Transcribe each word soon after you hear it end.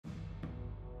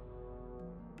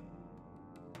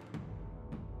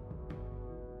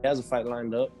He has a fight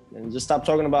lined up. And just stop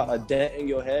talking about a dent in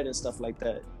your head and stuff like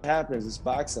that. It happens. It's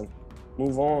boxing.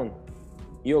 Move on.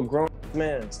 You're a grown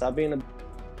man. Stop being a...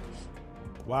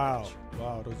 Wow.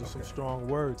 Wow, those are some strong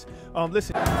words.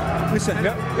 Listen,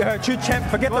 true champ,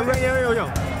 forget the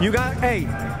yo. You got, hey,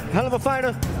 hell of a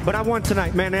fighter, but I won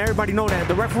tonight, man. Everybody know that.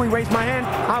 The referee raised my hand,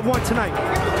 I won tonight.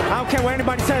 I don't care what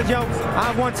anybody says, yo,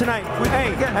 I won tonight.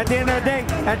 Hey, at the end of the day,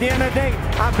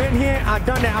 I've been here, I've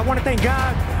done that. I want to thank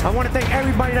God. I want to thank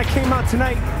everybody that came out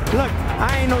tonight. Look,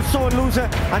 I ain't no sore loser.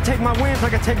 I take my wins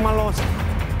like I take my losses.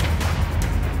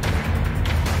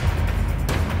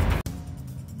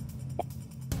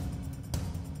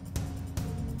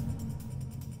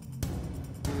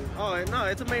 Oh, no,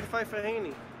 it's a made fight for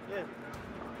Haney. Yeah.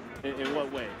 In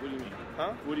what way? What do you mean?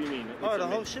 Huh? What do you mean? Oh, the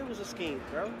whole shit was a scheme,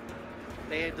 bro.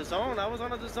 They had the zone. I was on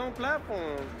the zone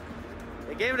platform.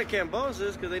 They gave it to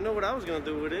Cambosis because they knew what I was going to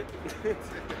do with it.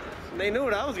 They knew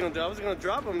what I was going to do. I was going to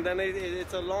drop him. Then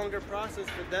it's a longer process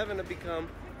for Devin to become,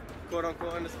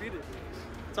 quote-unquote, undisputed.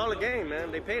 It's all a game,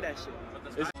 man. They pay that shit.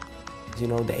 You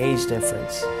know, the age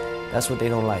difference. That's what they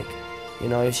don't like. You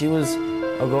know, if she was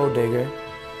a gold digger,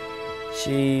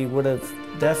 she would have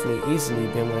definitely easily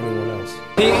been with anyone else.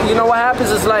 You know what happens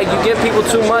is like you give people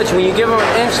too much. When you give them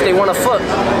an inch, they want a foot.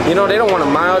 You know, they don't want a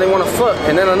mile, they want a foot,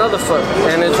 and then another foot.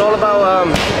 And it's all about,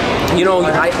 you know,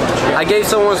 I gave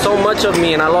someone so much of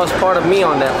me and I lost part of me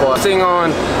on that part.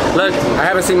 Look, I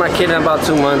haven't seen my kid in about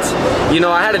 2 months. You know,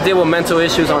 I had to deal with mental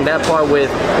issues on that part with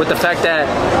the fact that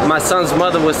my son's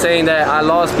mother was saying that I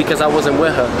lost because I wasn't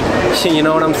with her. You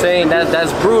know what I'm saying?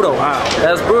 That's brutal. Wow.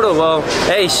 That's brutal. Well,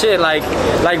 hey, shit, like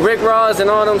Rick Ross and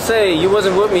all them say, you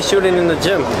wasn't with me shooting in the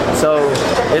gym. So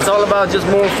it's all about just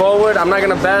moving forward. I'm not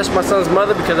gonna bash my son's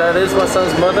mother because that is my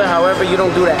son's mother. However, you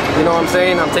don't do that. You know what I'm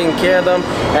saying? I'm taking care of them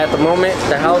at the moment.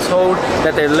 The household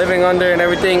that they're living under and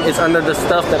everything is under the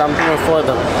stuff that I'm doing for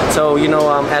them. So, you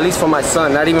know, at least for my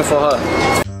son, not even for her.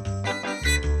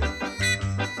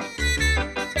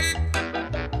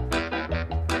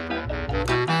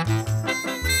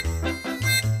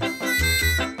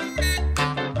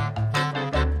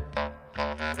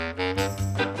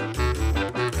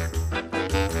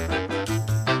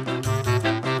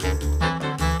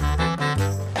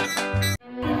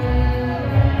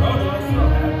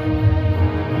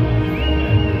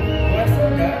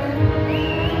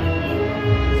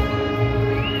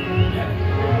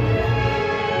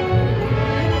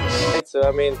 So,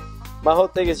 I mean, my whole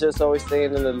thing is just always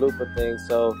staying in the loop of things.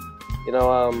 So, you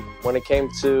know, when it came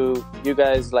to you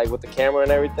guys, like with the camera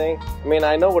and everything, I mean,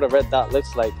 I know what a red dot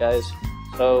looks like, guys.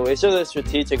 So it's just a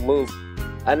strategic move.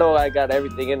 I know I got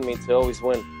everything in me to always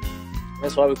win.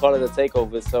 That's why we call it a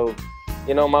takeover. So,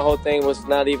 you know, my whole thing was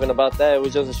not even about that. It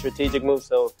was just a strategic move.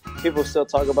 So people still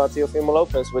talk about Teofimo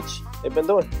Lopez, which they've been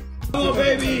doing. Oh,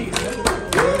 baby!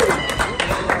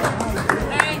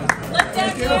 Look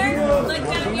down here.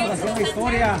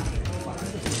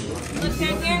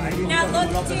 Now look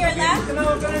to your left.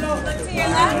 Look to your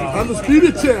left.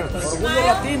 Undisputed champ. Now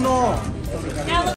look